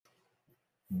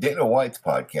Dana White's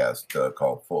podcast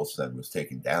called Full Send was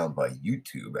taken down by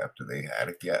YouTube after they had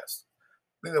a guest.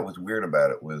 The thing that was weird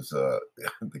about it was the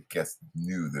guest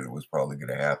knew that it was probably going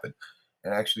to happen,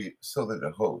 and actually, so did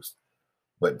the host.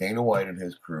 But Dana White and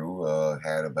his crew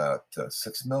had about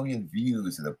 6 million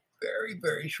views in a very,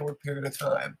 very short period of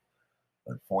time.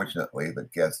 Unfortunately, the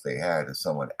guest they had is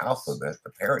someone Alphabet,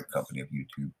 the parent company of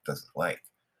YouTube, doesn't like.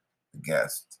 The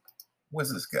guest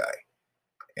was this guy.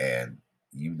 And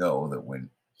you know that when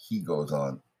he goes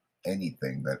on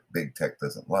anything that big tech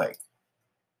doesn't like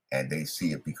and they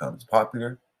see it becomes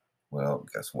popular, well,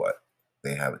 guess what?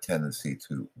 They have a tendency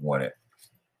to want to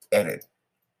edit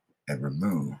and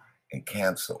remove and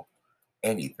cancel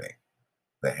anything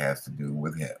that has to do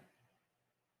with him.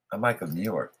 I'm Mike of New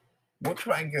York. We'll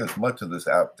try and get as much of this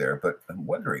out there, but I'm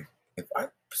wondering if I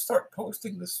start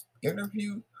posting this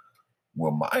interview,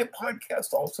 will my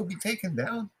podcast also be taken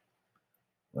down?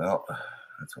 Well,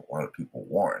 that's what a lot of people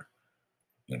warn.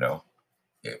 You know,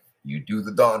 if you do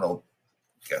the Donald,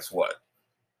 guess what?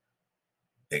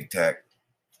 Big tech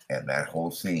and that whole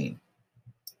scene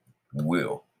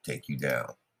will take you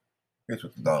down. Here's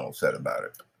what the Donald said about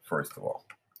it. First of all,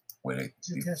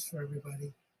 it's a test for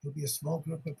everybody. It'll be a small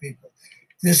group of people.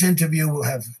 This interview will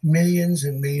have millions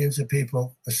and millions of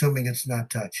people, assuming it's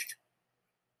not touched.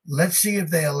 Let's see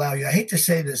if they allow you. I hate to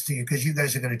say this to you because you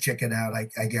guys are going to chicken out.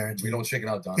 I guarantee. We don't chicken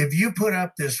out, Don. If you put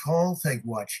up this whole thing,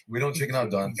 watch. We don't chicken out,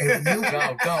 Don. If you,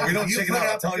 no, we don't chicken out.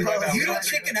 I'll tell you right now. You don't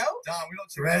chicken out? Don, we don't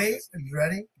chicken out.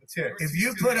 Ready? Let's hear it. If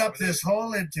you put up this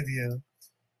whole interview,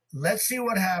 let's see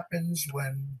what happens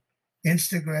when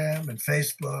Instagram and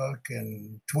Facebook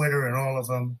and Twitter and all of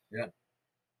them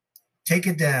take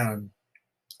it down.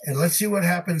 And let's see what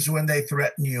happens when they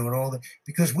threaten you and all that.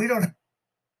 Because we don't.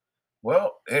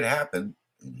 Well, it happened.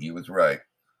 And he was right.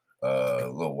 A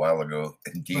little while ago,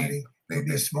 indeed. It'll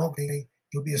be a small thing.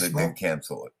 It'll be a small. They did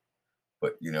cancel it.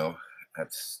 But, you know,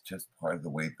 that's just part of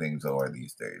the way things are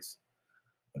these days.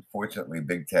 Unfortunately,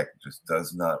 big tech just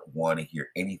does not want to hear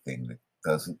anything that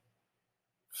doesn't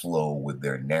flow with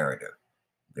their narrative.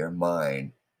 Their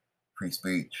mind, free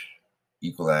speech,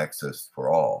 equal access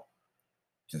for all,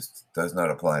 just does not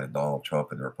apply to Donald Trump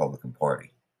and the Republican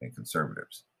Party and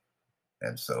conservatives.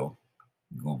 And so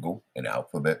Google and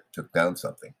Alphabet took down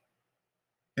something.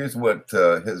 Here's what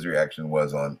his reaction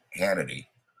was on Hannity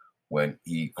when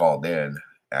he called in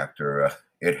after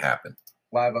it happened.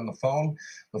 Live on the phone,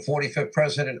 the 45th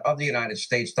president of the United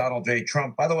States, Donald J.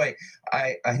 Trump. By the way,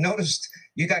 I noticed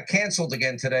you got canceled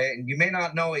again today, and you may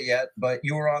not know it yet, but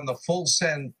you were on the Full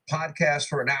Send podcast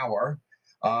for an hour.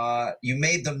 You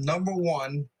made them number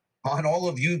one on all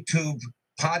of YouTube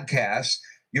podcasts.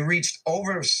 You reached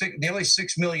over nearly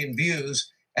 6 million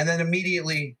views, and then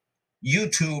immediately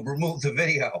YouTube removed the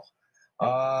video.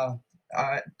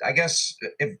 I guess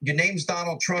if your name's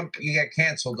Donald Trump, you get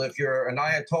canceled. If you're an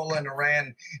Ayatollah in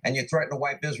Iran and you threaten to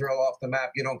wipe Israel off the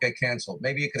map, you don't get canceled.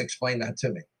 Maybe you could explain that to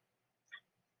me.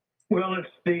 Well, it's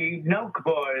the Nelk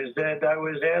Boys, and I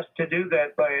was asked to do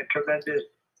that by a tremendous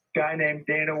guy named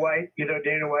Dana White. You know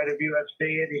Dana White of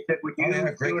UFC, and he said, would you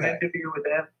do an interview with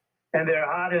them? And they're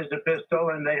hot as a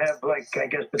pistol, and they have, like, I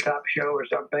guess, the top show or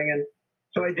something. And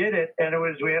so I did it, and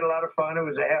we had a lot of fun. It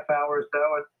was a half hour or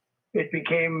so, and it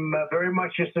became very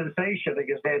much a sensation. I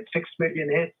guess they had 6 million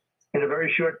hits in a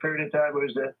very short period of time. It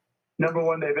was the number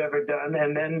one they've ever done.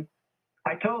 And then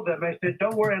I told them, I said,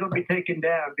 don't worry, it'll be taken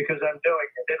down because I'm doing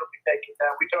it. It'll be taken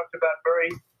down. We talked about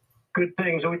very good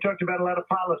things, and we talked about a lot of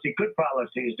policy, good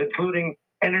policies, including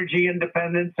energy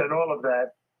independence and all of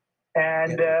that.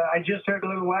 And I just heard a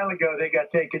little while ago they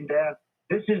got taken down.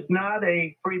 This is not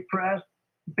a free press.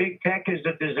 Big tech is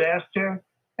a disaster,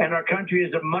 and our country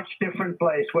is a much different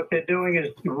place. What they're doing is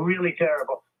really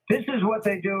terrible. This is what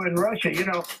they do in Russia. You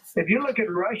know, if you look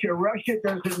at Russia, Russia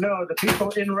doesn't know. The people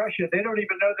in Russia, they don't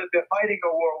even know that they're fighting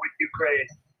a war with Ukraine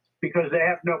because they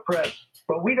have no press.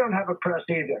 But we don't have a press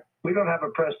either. We don't have a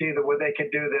press either where they can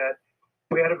do that.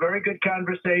 We had a very good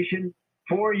conversation.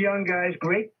 4 young guys,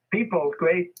 great people,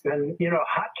 great, and, you know,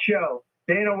 hot show.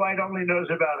 Dana White only knows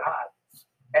about hot.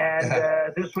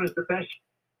 And this was the best.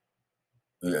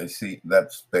 Yeah, see,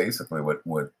 that's basically what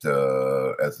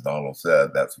as Donald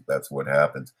said, that's what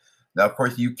happens. Now, of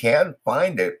course, you can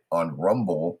find it on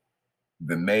Rumble,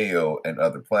 Vimeo, and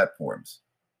other platforms.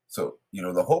 So, you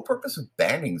know, the whole purpose of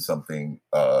banning something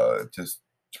just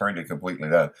turned it completely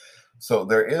down. So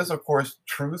there is, of course,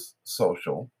 Truth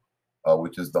Social,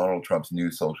 which is Donald Trump's new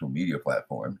social media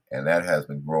platform, and that has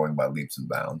been growing by leaps and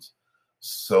bounds.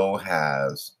 So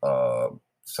has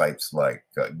sites like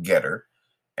Getter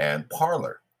and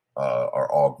Parler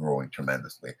are all growing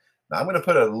tremendously. Now I'm going to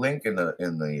put a link in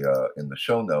the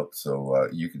show notes so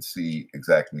you can see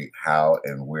exactly how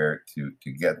and where to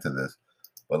get to this.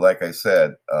 But like I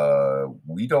said,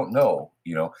 we don't know.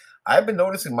 I've been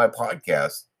noticing my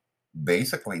podcast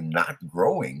basically not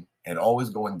growing and always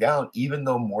going down, even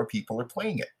though more people are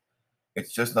playing it.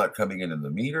 It's just not coming in the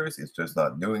meters. It's just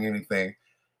not doing anything.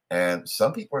 And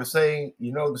some people are saying,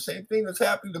 the same thing that's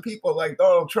happening to people like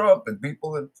Donald Trump and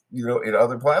people that, in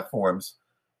other platforms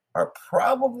are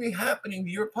probably happening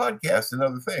to your podcast and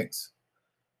other things,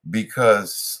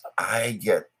 because I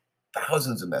get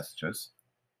thousands of messages,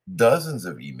 dozens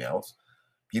of emails,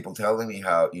 people telling me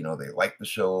how, they like the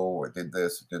show or did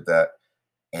this or did that.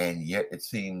 And yet it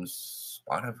seems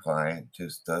Spotify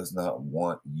just does not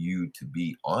want you to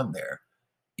be on there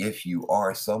if you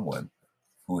are someone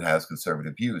who has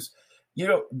conservative views.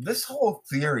 This whole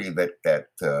theory that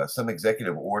some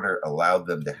executive order allowed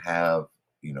them to have,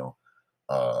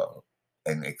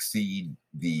 and exceed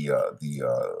the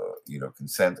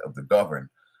consent of the governed,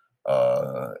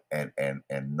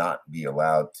 and not be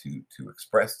allowed to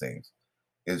express things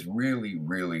is really,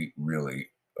 really, really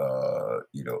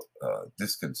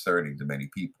disconcerting to many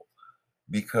people,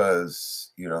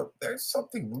 because there's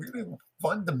something really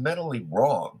fundamentally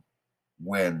wrong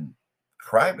when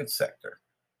private sector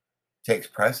takes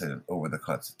precedent over the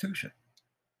Constitution,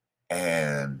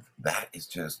 and that is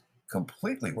just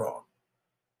completely wrong.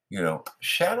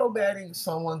 Shadow banning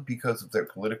someone because of their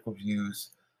political views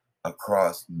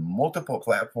across multiple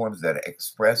platforms that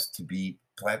express to be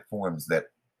platforms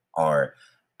that are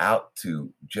out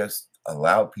to just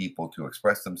allow people to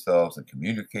express themselves and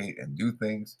communicate and do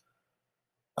things,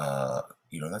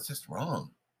 that's just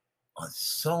wrong on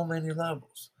so many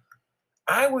levels.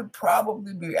 I would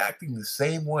probably be acting the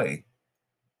same way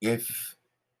if,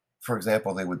 for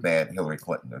example, they would ban Hillary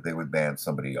Clinton or they would ban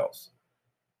somebody else.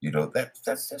 That's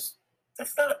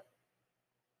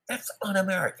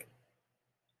un-American,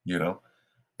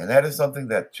 and that is something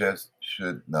that just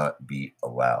should not be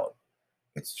allowed.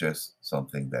 It's just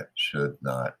something that should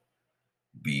not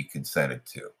be consented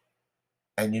to.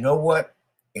 And you know what?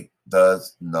 It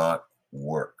does not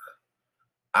work.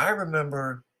 I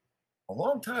remember a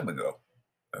long time ago,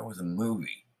 there was a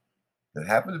movie that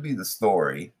happened to be the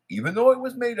story, even though it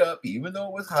was made up, even though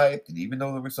it was hyped, and even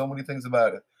though there were so many things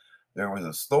about it, there was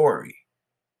a story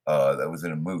that was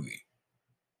in a movie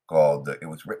called It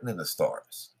Was Written in the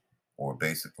Stars, or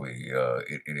basically,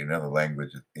 in another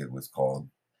language, it was called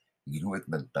Inuit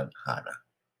Tadhana,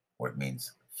 or it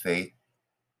means faith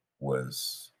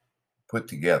was put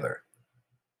together,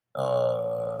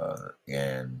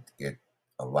 and it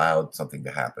allowed something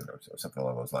to happen, or something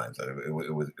along those lines.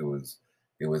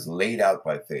 It was laid out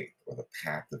by faith, or the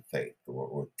path of faith,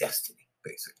 or destiny,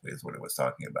 basically, is what it was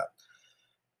talking about.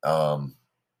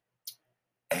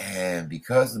 And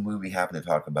because the movie happened to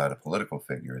talk about a political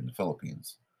figure in the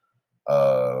Philippines,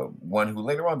 one who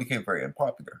later on became very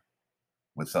unpopular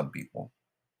with some people,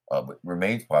 but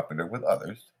remains popular with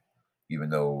others, even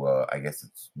though I guess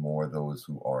it's more those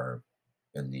who are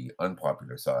in the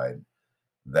unpopular side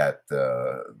that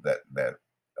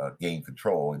gained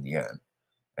control in the end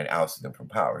and ousted him from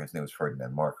power. His name was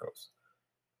Ferdinand Marcos.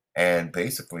 And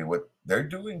basically what they're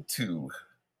doing to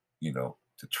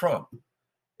Trump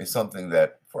is something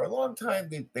that for a long time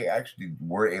they actually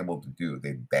were able to do.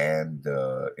 They banned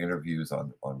interviews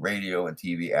on radio and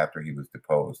TV after he was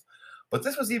deposed. But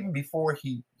this was even before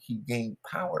he gained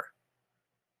power.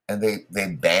 And they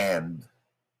banned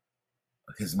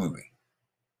his movie,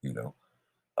 and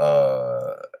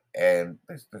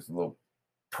there's a little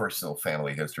personal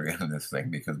family history in this thing,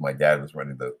 because my dad was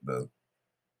running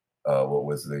what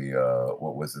was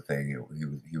the thing?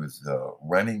 He was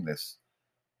running this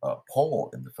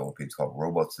poll in the Philippines called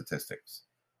Robot Statistics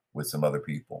with some other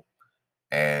people,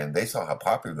 and they saw how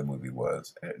popular the movie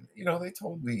was, and they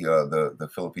told the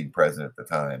Philippine president at the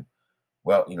time,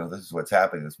 well, this is what's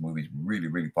happening. This movie's really,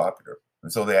 really popular,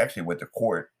 and so they actually went to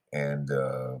court, and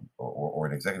or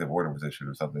an executive order was issued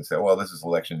or something, and said, well, this is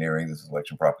electioneering, this is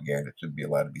election propaganda, it shouldn't be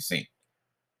allowed to be seen,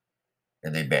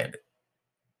 and they banned it.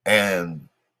 And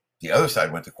the other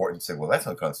side went to court and said, well, that's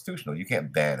unconstitutional. You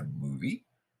can't ban a movie.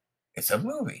 It's a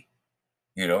movie.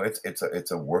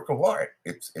 It's a work of art.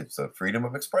 It's a freedom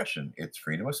of expression. It's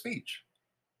freedom of speech.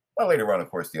 Well, later on, of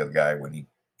course, the other guy, when he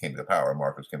came to power,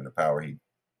 Marcos came to power, he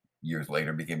years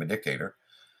later became a dictator.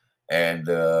 And,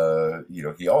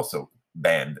 he also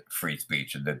banned free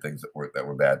speech and did things that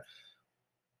were bad.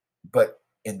 But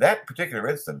in that particular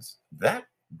instance, that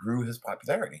grew his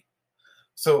popularity.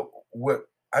 So what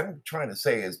I'm trying to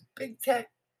say is big tech,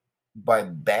 by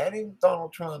banning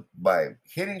Donald Trump, by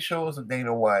hitting shows of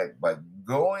Dana White, by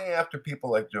going after people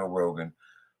like Joe Rogan,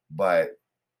 by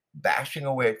bashing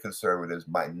away at conservatives,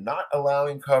 by not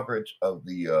allowing coverage of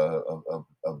the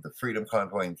Freedom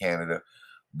Convoy in Canada,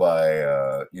 by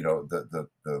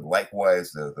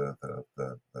likewise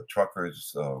the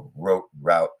truckers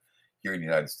route here in the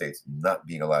United States not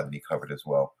being allowed to be covered as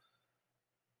well.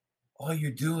 All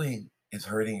you're doing is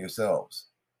hurting yourselves,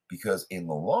 because in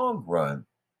the long run,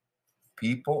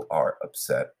 people are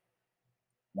upset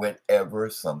whenever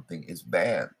something is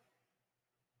banned.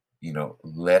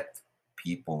 Let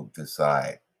people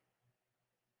decide.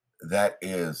 That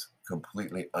is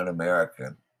completely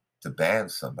un-American to ban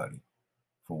somebody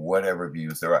for whatever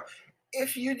views there are.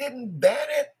 If you didn't ban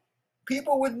it,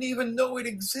 people wouldn't even know it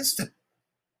existed.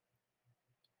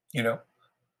 And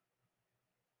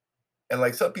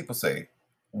like some people say,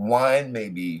 wine may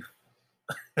be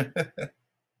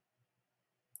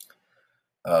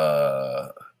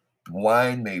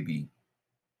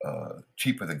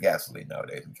cheaper than gasoline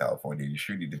nowadays in California. You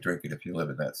sure need to drink it if you live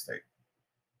in that state.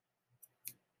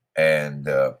 And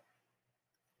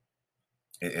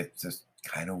it's just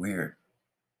kind of weird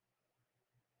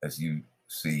as you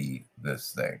see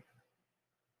this thing.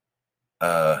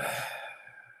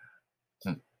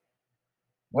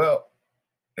 Well,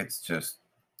 it's just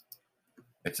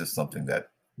something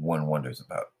that one wonders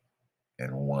about,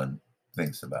 and one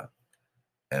thinks about,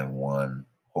 and one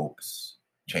hopes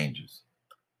changes,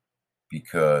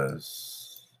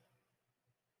 because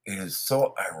it is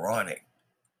so ironic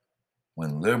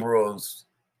when liberals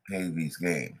play these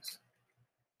games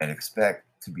and expect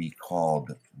to be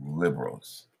called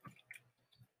liberals.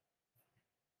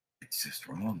 It's just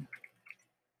wrong.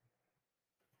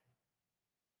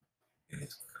 It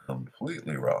is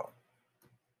completely wrong.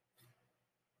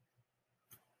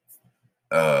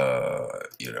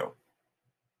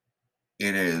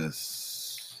 It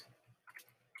is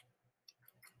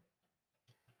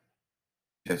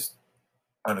just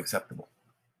unacceptable.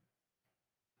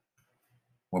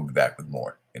 We'll be back with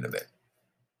more in a bit.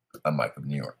 I'm Mike from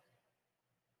New York.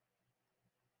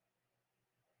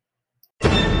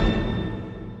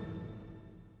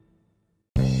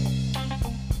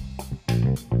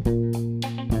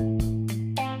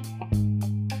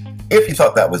 If you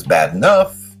thought that was bad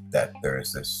enough, that there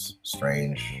is this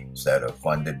strange set of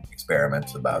funded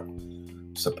experiments about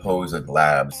supposed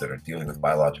labs that are dealing with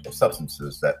biological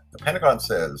substances that the Pentagon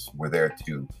says were there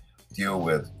to deal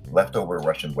with leftover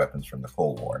Russian weapons from the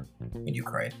Cold War in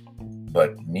Ukraine.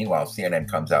 But meanwhile, CNN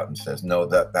comes out and says, no,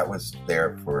 that was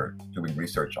there for doing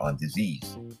research on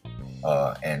disease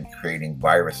and creating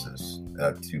viruses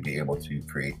to be able to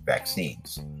create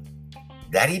vaccines.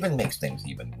 That even makes things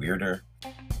even weirder.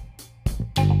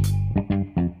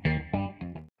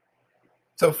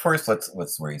 So first,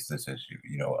 let's raise this issue.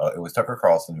 It was Tucker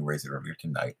Carlson who raised it earlier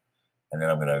tonight, and then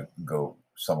I'm going to go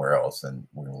somewhere else, and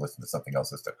we're going to listen to something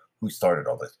else as to who started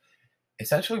all this.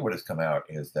 Essentially, what has come out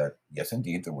is that, yes,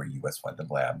 indeed, there were U.S.-funded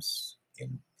labs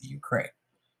in the Ukraine,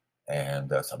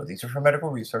 and some of these are for medical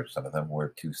research. Some of them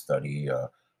were to study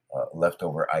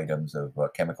leftover items of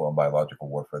chemical and biological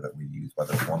warfare that were used by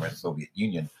the former Soviet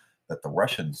Union that the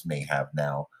Russians may have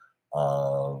now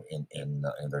in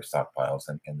their stockpiles,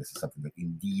 and this is something that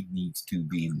indeed needs to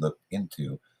be looked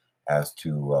into as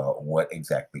to what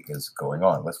exactly is going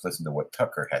on. Let's listen to what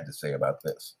Tucker had to say about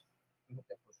this.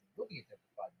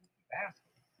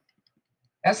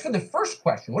 As for the first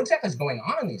question, what exactly is going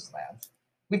on in these labs?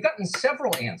 We've gotten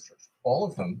several answers, all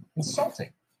of them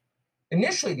insulting.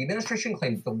 Initially, the administration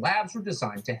claimed that the labs were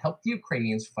designed to help the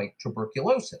Ukrainians fight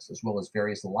tuberculosis, as well as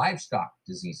various livestock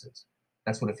diseases.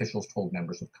 That's what officials told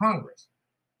members of Congress.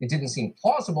 It didn't seem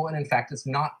plausible, and in fact, it's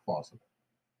not plausible.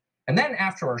 And then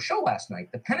after our show last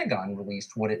night, the Pentagon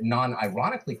released what it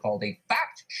non-ironically called a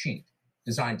fact sheet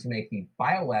designed to make the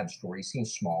biolab story seem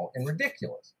small and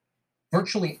ridiculous.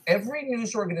 Virtually every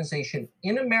news organization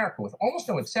in America, with almost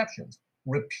no exceptions,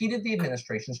 repeated the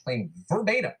administration's claim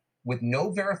verbatim with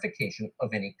no verification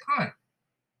of any kind.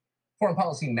 Foreign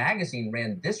Policy Magazine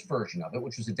ran this version of it,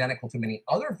 which was identical to many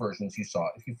other versions you saw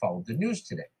if you followed the news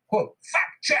today. Quote,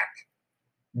 fact check.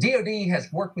 DOD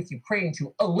has worked with Ukraine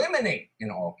to eliminate,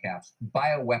 in all caps,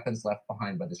 bioweapons left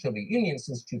behind by the Soviet Union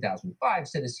since 2005,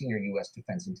 said a senior U.S.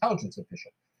 Defense Intelligence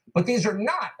official. But these are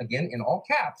not, again, in all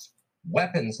caps,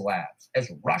 weapons labs,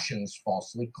 as Russians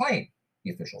falsely claim,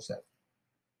 the official said.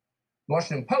 The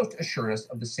Washington Post assured us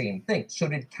of the same thing. So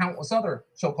did countless other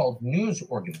so-called news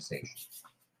organizations.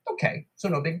 Okay, so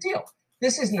no big deal.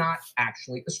 This is not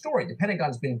actually a story. The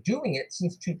Pentagon's been doing it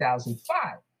since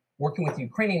 2005, working with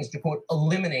Ukrainians to, quote,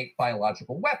 eliminate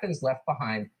biological weapons left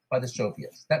behind by the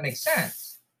Soviets. That makes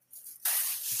sense.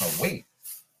 But wait,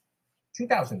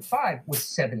 2005 was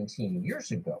 17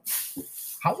 years ago.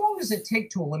 How long does it take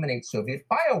to eliminate Soviet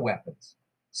bioweapons?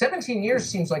 17 years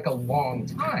seems like a long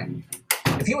time.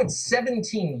 If you had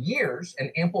 17 years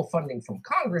and ample funding from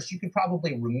Congress, you could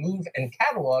probably remove and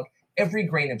catalog every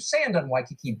grain of sand on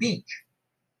Waikiki Beach.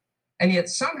 And yet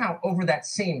somehow over that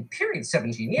same period,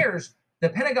 17 years, the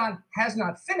Pentagon has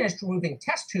not finished removing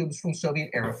test tubes from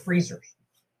Soviet-era freezers.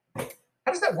 How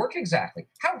does that work exactly?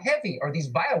 How heavy are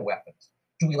these bioweapons?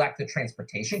 Do we lack the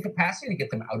transportation capacity to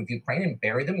get them out of Ukraine and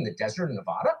bury them in the desert in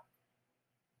Nevada?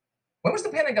 When was the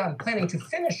Pentagon planning to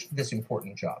finish this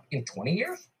important job? In 20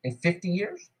 years? In 50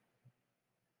 years?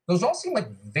 Those all seem like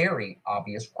very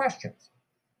obvious questions,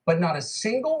 but not a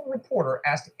single reporter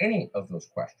asked any of those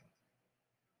questions.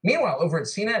 Meanwhile, over at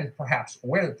CNN, perhaps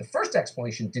aware that the first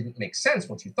explanation didn't make sense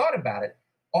once you thought about it,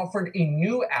 offered a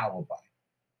new alibi.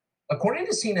 According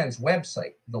to CNN's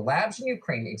website, the labs in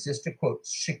Ukraine exist to, quote,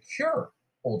 secure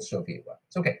old Soviet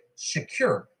weapons. Okay,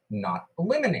 secure, not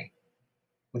eliminate.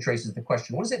 Which raises the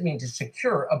question, what does it mean to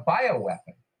secure a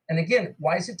bioweapon? And again,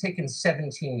 why has it taken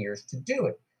 17 years to do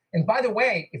it? And by the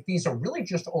way, if these are really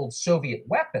just old Soviet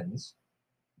weapons,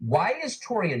 why is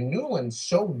Toria Nuland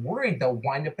so worried they'll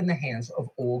wind up in the hands of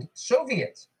old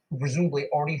Soviets who presumably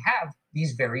already have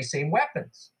these very same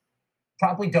weapons?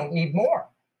 Probably don't need more.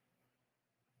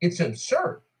 It's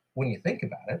absurd when you think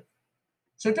about it.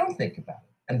 So don't think about it.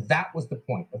 And that was the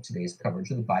point of today's coverage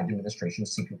of the Biden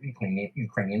administration's secret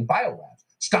Ukrainian biolabs.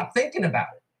 Stop thinking about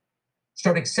it.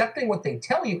 Start accepting what they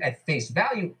tell you at face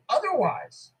value.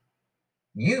 Otherwise,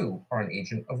 you are an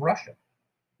agent of Russia.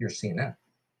 You're CNN.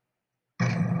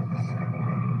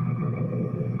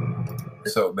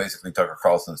 So basically, Tucker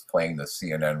Carlson is playing the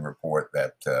CNN report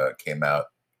that came out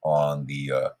on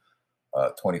the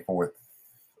 24th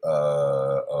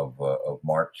of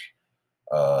March.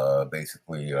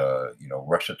 Basically,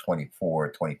 Russia 24,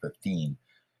 2015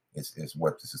 is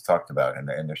what this is talked about. And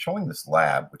they're showing this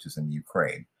lab, which is in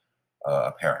Ukraine,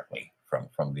 apparently,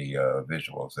 from the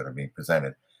visuals that are being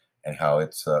presented, and how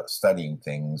it's studying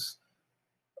things,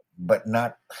 but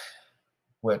not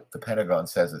what the Pentagon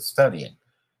says it's studying.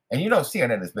 And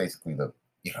CNN is basically the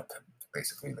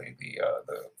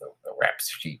rap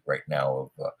sheet right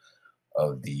now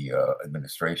of the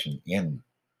administration in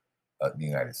the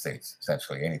United States.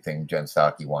 Essentially, anything Jen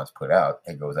Psaki wants put out,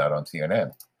 it goes out on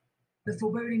CNN. The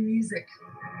foreboding music,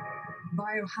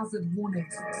 biohazard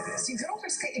warnings.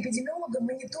 Симферопольская эпидемиолога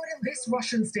monitoring this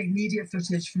Russian state media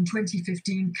footage from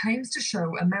 2015 claims to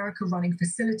show America running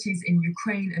facilities in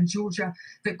Ukraine and Georgia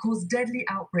that caused deadly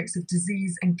outbreaks of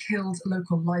disease and killed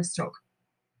local livestock.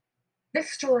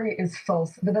 This story is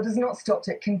false, but that has not stopped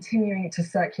it continuing to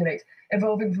circulate,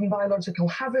 evolving from biological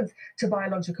hazards to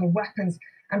biological weapons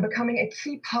and becoming a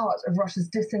key part of Russia's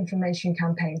disinformation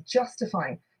campaign,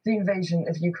 justifying the invasion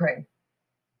of Ukraine.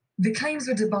 The claims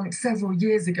were debunked several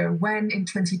years ago when, in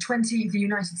 2020, the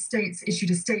United States issued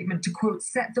a statement to, quote,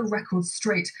 set the record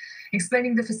straight,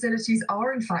 explaining the facilities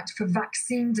are, in fact, for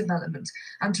vaccine development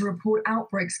and to report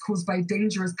outbreaks caused by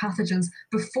dangerous pathogens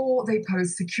before they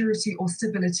pose security or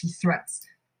stability threats.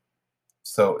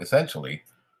 So, essentially,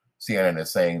 CNN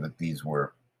is saying that these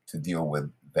were to deal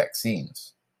with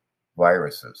vaccines,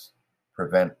 viruses,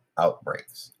 prevent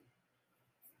outbreaks.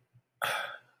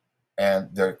 And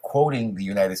they're quoting the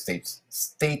United States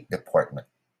State Department.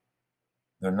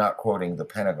 They're not quoting the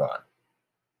Pentagon.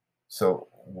 So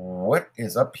what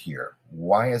is up here?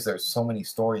 Why is there so many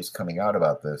stories coming out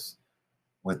about this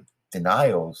with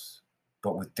denials,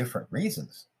 but with different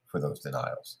reasons for those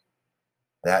denials?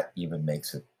 That even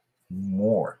makes it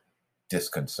more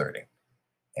disconcerting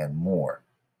and more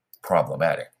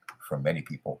problematic for many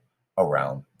people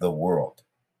around the world.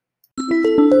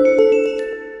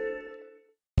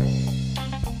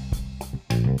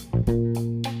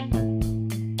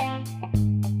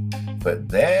 But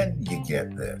then you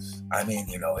get this. I mean,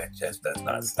 it just does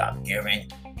not stop giving.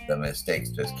 The mistakes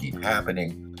just keep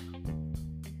happening.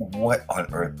 What on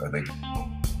earth are they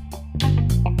doing?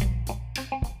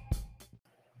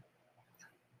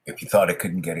 If you thought it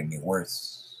couldn't get any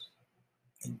worse,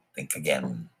 think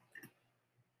again.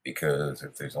 Because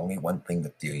if there's only one thing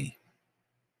that the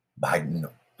Biden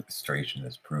administration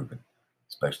has proven,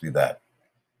 especially that,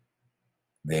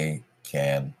 they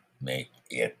can make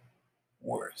it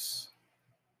worse.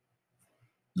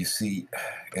 You see,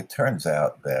 it turns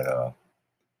out that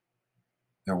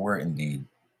there were indeed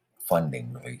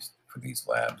funding released for these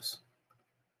labs.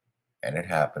 And it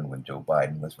happened when Joe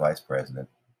Biden was vice president,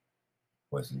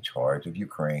 was in charge of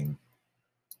Ukraine,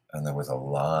 and there was a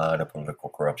lot of political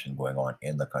corruption going on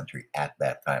in the country at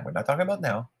that time. We're not talking about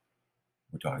now.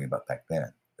 We're talking about back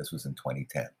then. This was in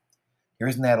 2010.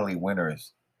 Here's Natalie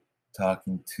Winters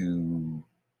talking to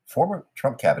former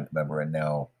Trump cabinet member and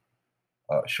now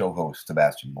show host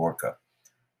Sebastian Gorka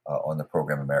on the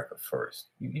program America First.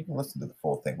 You can listen to the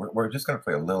full thing. We're just going to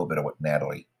play a little bit of what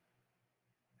Natalie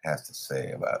has to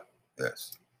say about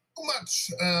this. Much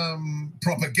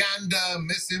propaganda,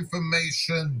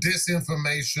 misinformation,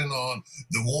 disinformation on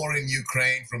the war in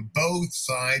Ukraine from both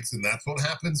sides, and that's what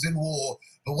happens in war.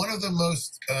 But one of the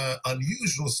most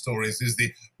unusual stories is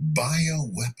the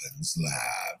bioweapons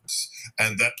labs,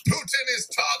 and that Putin is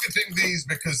targeting these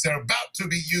because they're about to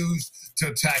be used to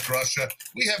attack Russia.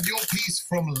 We have your piece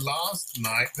from last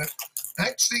night that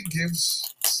actually gives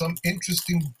some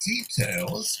interesting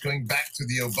details going back to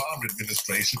the Obama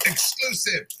administration.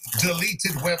 Exclusive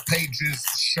deleted web pages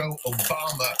show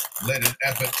Obama led an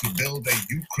effort to build a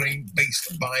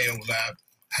Ukraine-based biolab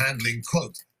handling,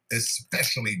 quote,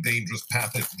 especially dangerous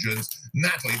pathogens.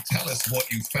 Natalie, tell us what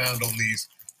you found on these,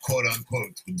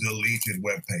 quote-unquote, deleted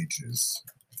web pages.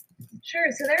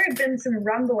 Sure. So there had been some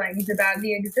rumblings about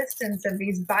the existence of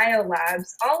these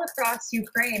biolabs all across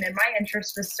Ukraine, and my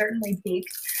interest was certainly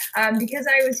piqued because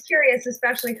I was curious,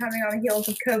 especially coming on the heels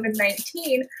of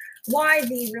COVID-19, why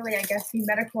the really, I guess, the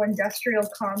medical industrial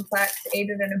complex,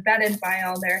 aided and abetted by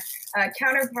all their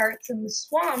counterparts in the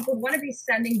swamp, would want to be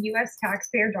spending U.S.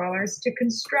 taxpayer dollars to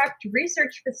construct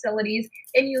research facilities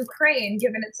in Ukraine,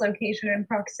 given its location and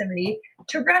proximity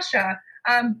to Russia.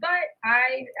 But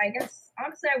I guess,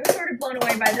 honestly, I was sort of blown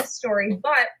away by this story.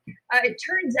 But it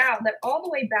turns out that all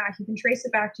the way back, you can trace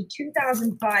it back to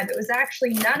 2005. It was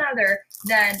actually none other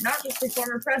than not just the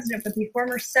former president, but the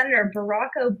former Senator Barack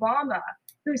Obama,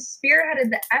 who spearheaded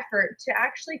the effort to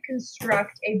actually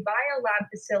construct a biolab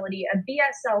facility, a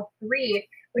BSL-3,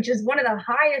 which is one of the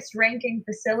highest ranking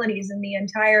facilities in the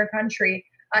entire country,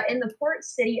 in the port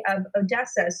city of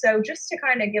Odessa. So just to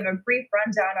kind of give a brief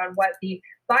rundown on what the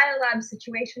biolab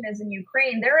situation is in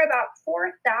Ukraine, there are about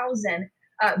 4,000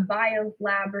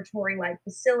 biolaboratory-like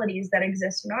facilities that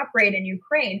exist and operate in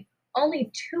Ukraine.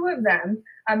 Only 2 of them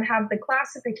have the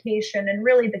classification and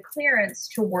really the clearance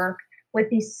to work with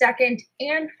the second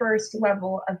and first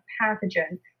level of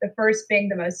pathogen, the first being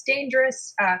the most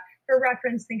dangerous. For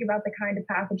reference, think about the kind of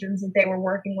pathogens that they were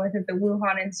working with at the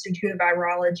Wuhan Institute of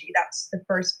Virology. That's the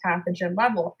first pathogen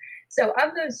level. So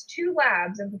of those 2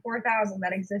 labs of the 4,000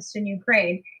 that exist in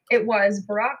Ukraine, it was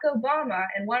Barack Obama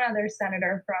and one other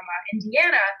senator from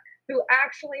Indiana who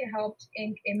actually helped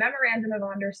ink a memorandum of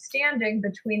understanding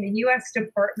between the U.S.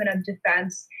 Department of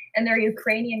Defense and their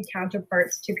Ukrainian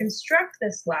counterparts to construct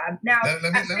this lab. Now,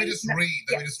 let me just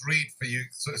read for you.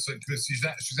 So she's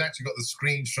actually got the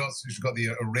screenshots. She's got the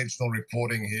original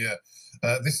reporting here.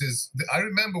 I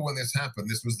remember when this happened.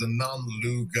 This was the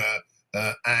Nunn-Lugar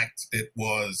Act. It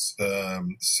was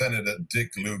Senator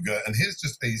Dick Lugar. And here's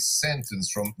just a sentence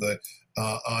from the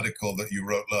article that you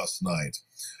wrote last night.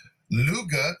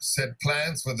 Lugar said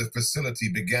plans for the facility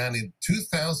began in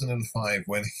 2005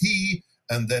 when he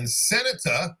and then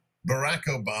Senator Barack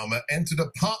Obama entered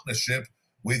a partnership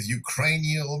with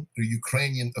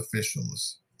Ukrainian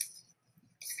officials.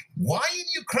 Why in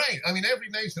Ukraine? I mean, every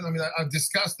nation, I've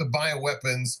discussed the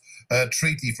bioweapons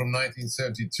treaty from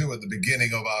 1972 at the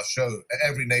beginning of our show.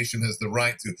 Every nation has the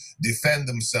right to defend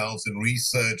themselves and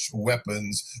research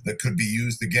weapons that could be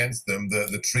used against them.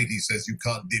 The treaty says you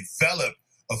can't develop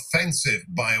offensive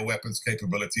bioweapons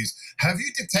capabilities. Have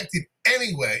you detected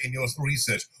anywhere in your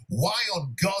research why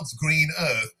on God's green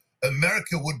earth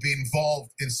America would be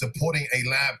involved in supporting a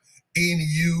lab in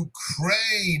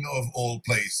Ukraine of all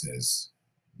places?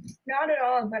 Not at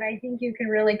all, but I think you can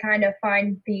really kind of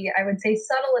find the, I would say,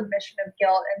 subtle admission of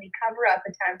guilt and the cover-up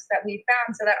attempts that we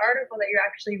found. So that article that you're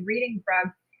actually reading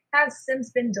from has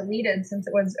since been deleted since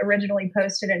it was originally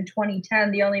posted in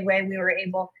 2010. The only way we were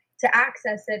able to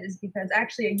access it is because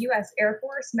actually a U.S. Air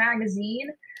Force magazine,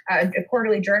 a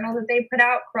quarterly journal that they put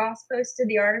out, cross-posted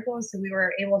the article, so we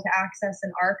were able to access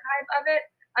an archive of it.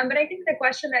 But I think the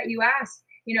question that you asked,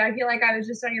 I feel like I was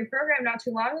just on your program not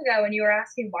too long ago, and you were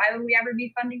asking why would we ever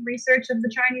be funding research of the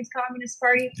Chinese Communist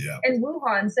Party in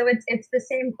Wuhan? So it's the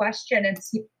same question.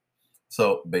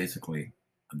 So basically,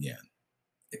 again,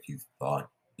 if you thought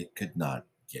it could not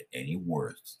get any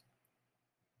worse,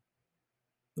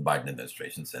 the Biden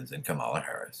administration sends in Kamala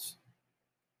Harris.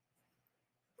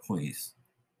 Please,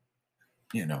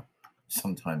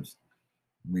 sometimes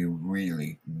we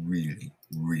really, really,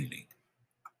 really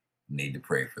need to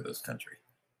pray for this country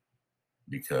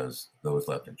because those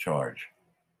left in charge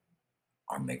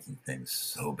are making things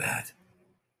so bad.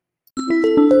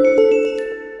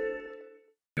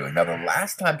 Now, the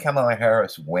last time Kamala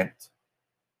Harris went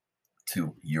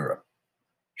to Europe,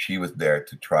 she was there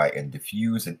to try and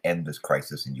diffuse and end this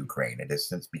crisis in Ukraine. It has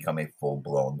since become a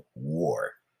full-blown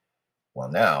war. Well,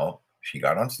 now she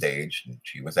got on stage and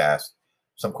she was asked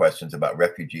some questions about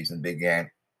refugees and began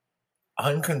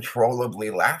uncontrollably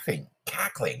laughing,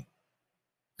 cackling.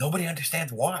 Nobody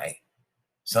understands why.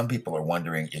 Some people are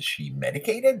wondering, is she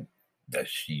medicated? Does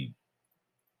she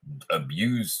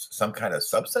abuse some kind of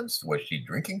substance? Was she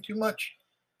drinking too much?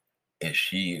 Is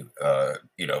she,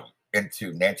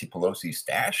 into Nancy Pelosi's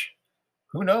stash?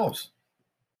 Who knows?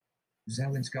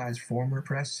 Zelensky's former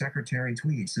press secretary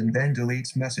tweets and then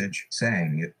deletes message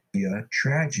saying it'd be a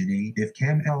tragedy if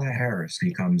Kamala Harris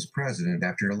becomes president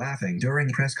after laughing during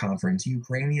press conference.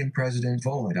 Ukrainian President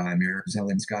Volodymyr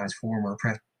Zelensky's former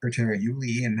press secretary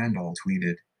Yulia Mendel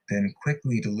tweeted, then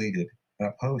quickly deleted a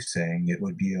post saying it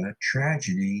would be a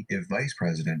tragedy if Vice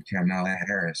President Kamala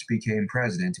Harris became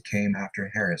president. Came after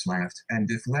Harris laughed and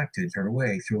deflected her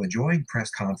way through a joint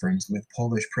press conference with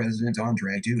Polish President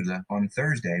Andrzej Duda on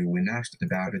Thursday when asked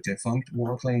about a defunct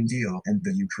warplane deal and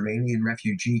the Ukrainian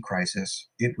refugee crisis.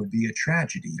 It would be a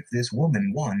tragedy if this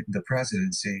woman won the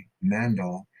presidency.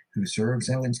 Mandel, who served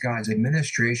Zelensky's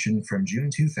administration from June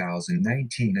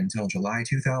 2019 until July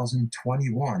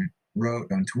 2021,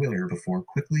 wrote on Twitter before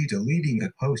quickly deleting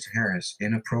the post. Harris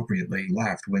inappropriately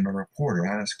laughed when a reporter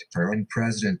asked her and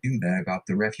President Duda about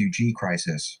the refugee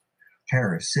crisis.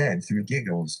 Harris said through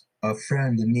giggles, "A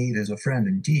friend in need is a friend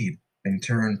indeed," and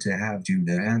turned to have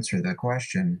Duda answer the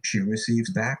question. She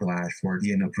receives backlash for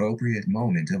the inappropriate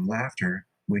moment of laughter,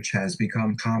 which has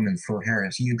become common for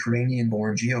Harris.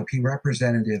 Ukrainian-born GOP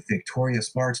Representative Victoria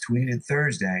Spartz tweeted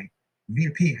Thursday,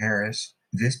 "VP Harris,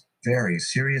 this very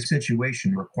serious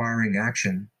situation requiring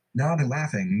action, not a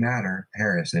laughing matter."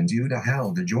 Harris and Duda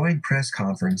held a joint press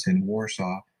conference in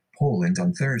Warsaw, Poland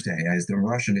on Thursday as the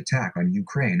Russian attack on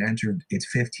Ukraine entered its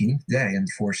 15th day and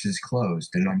forces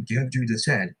closed. And on Kyiv, Duda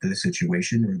said the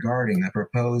situation regarding the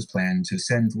proposed plan to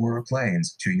send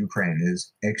warplanes to Ukraine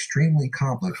is extremely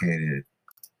complicated.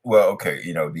 Well, okay,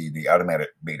 the automated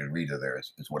reader there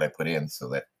is what I put in so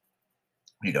that,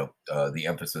 the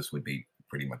emphasis would be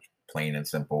pretty much plain and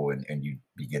simple, and you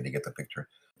begin to get the picture.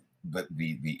 But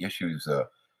the issues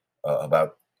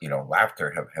about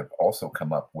laughter have also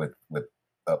come up with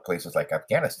places like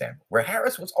Afghanistan, where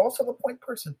Harris was also the point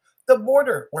person, the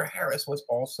border where Harris was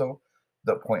also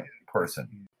the point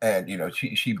person, and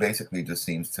she basically just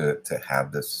seems to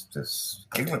have this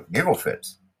giggle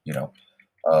fits,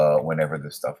 whenever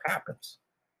this stuff happens,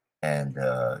 and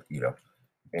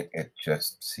it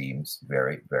just seems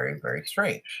very, very, very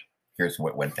strange. Here's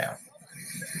what went down.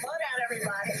 Slow down,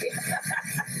 everybody.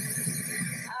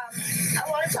 I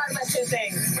want to talk about two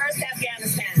things. First,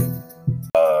 Afghanistan.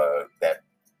 That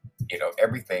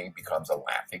everything becomes a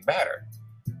laughing matter,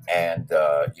 and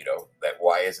that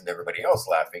why isn't everybody else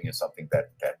laughing is something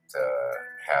that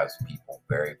has people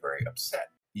very, very upset.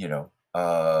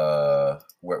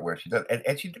 Where she does,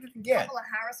 and she did it again. Kamala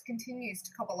Harris continues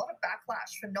to cop a lot of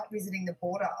backlash for not visiting the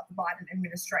border. The Biden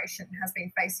administration has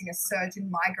been facing a surge in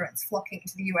migrants flocking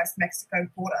to the US-Mexico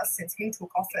border since he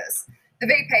took office. The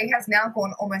VP has now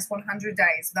gone almost 100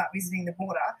 days without visiting the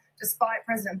border, despite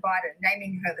President Biden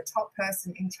naming her the top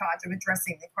person in charge of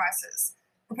addressing the crisis.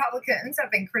 Republicans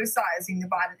have been criticizing the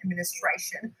Biden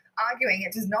administration, arguing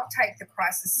it does not take the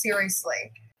crisis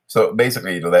seriously. So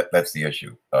basically, that's the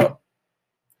issue.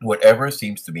 Whatever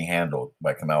seems to be handled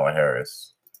by Kamala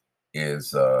Harris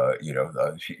is,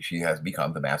 she has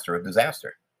become the master of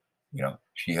disaster.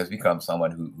 She has become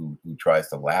someone who tries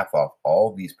to laugh off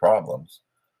all these problems,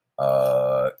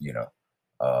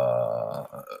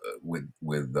 with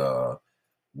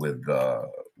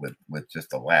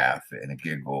just a laugh and a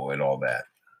giggle and all that.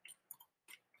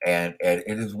 And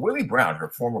it is Willie Brown, her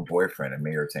former boyfriend and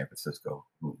mayor of San Francisco,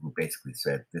 who basically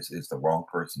said this is the wrong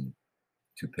person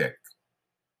to pick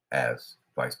as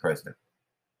vice president.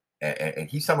 And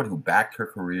he's someone who backed her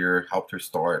career, helped her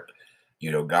start,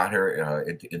 got her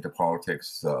into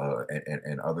politics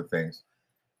and other things.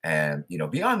 And,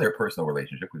 beyond their personal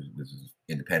relationship, which is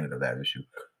independent of that issue.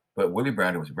 But Willie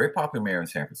Brown, who was a very popular mayor in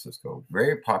San Francisco,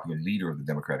 very popular leader of the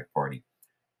Democratic Party,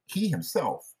 he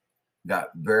himself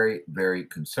got very, very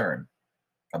concerned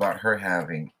about her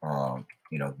having,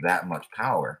 that much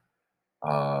power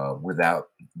without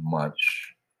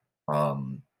much,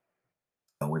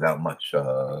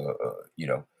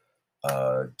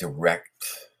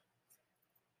 direct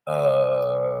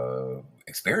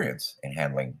experience in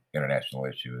handling international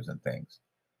issues and things.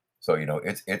 So,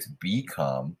 it's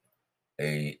become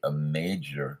a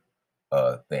major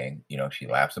thing. She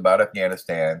laughs about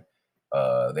Afghanistan.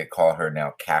 They call her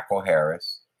now Cackle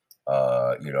Harris,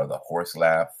 the horse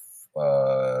laugh,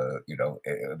 but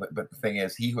the thing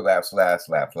is, he who laughs last,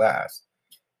 laughs last.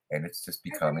 And it's just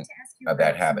becoming a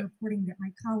bad habit. Reporting that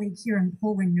my colleague here in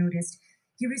Poland noticed.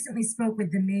 He recently spoke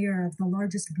with the mayor of the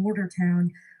largest border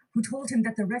town, who told him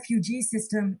that the refugee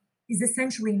system is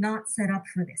essentially not set up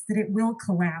for this, that it will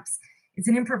collapse. It's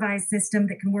an improvised system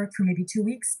that can work for maybe 2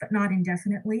 weeks, but not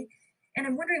indefinitely. And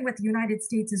I'm wondering what the United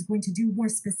States is going to do more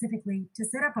specifically to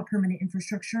set up a permanent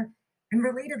infrastructure. And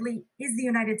relatedly, is the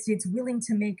United States willing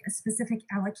to make a specific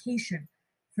allocation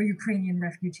for Ukrainian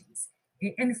refugees?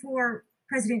 And for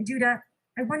President Duda,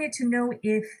 I wanted to know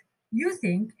if you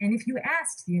think, and if you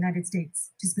asked the United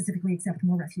States to specifically accept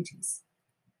more refugees.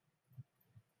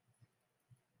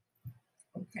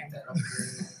 Okay.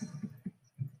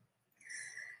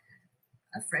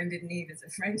 A friend in need is a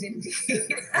friend indeed.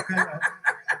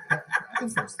 Go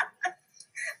first.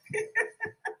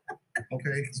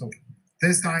 Okay, so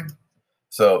this time.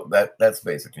 So that's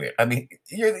basically it. I mean,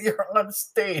 you're on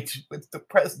stage with the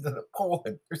president of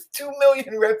Poland. There's 2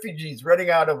 million refugees running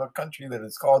out of a country that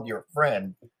is called your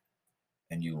friend,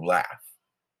 and you laugh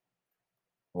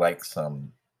like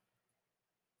some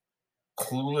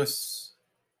clueless,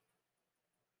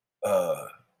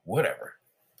 whatever,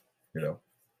 you know.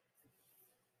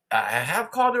 I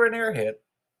have called her an airhead,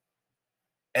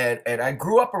 and I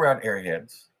grew up around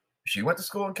airheads. She went to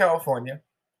school in California.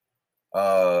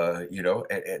 You know,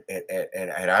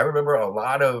 and I remember a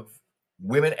lot of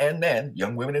women and men,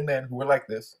 young women and men who were like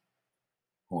this,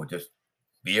 who would just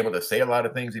be able to say a lot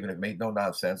of things, even if it made no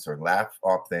nonsense, or laugh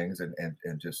off things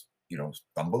and just, you know,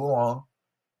 stumble along.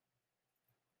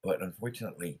 But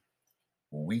unfortunately,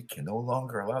 we can no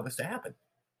longer allow this to happen.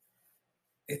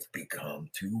 It's become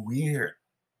too weird.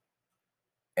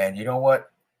 And you know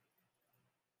what?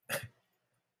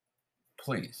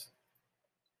 Please.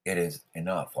 It is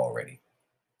enough already,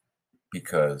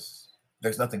 because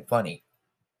there's nothing funny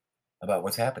about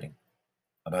what's happening,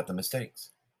 about the mistakes.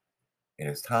 It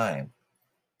is time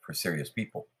for serious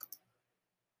people.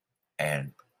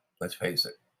 And let's face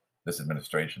it, this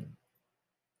administration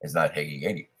is not taking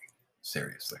anything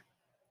seriously.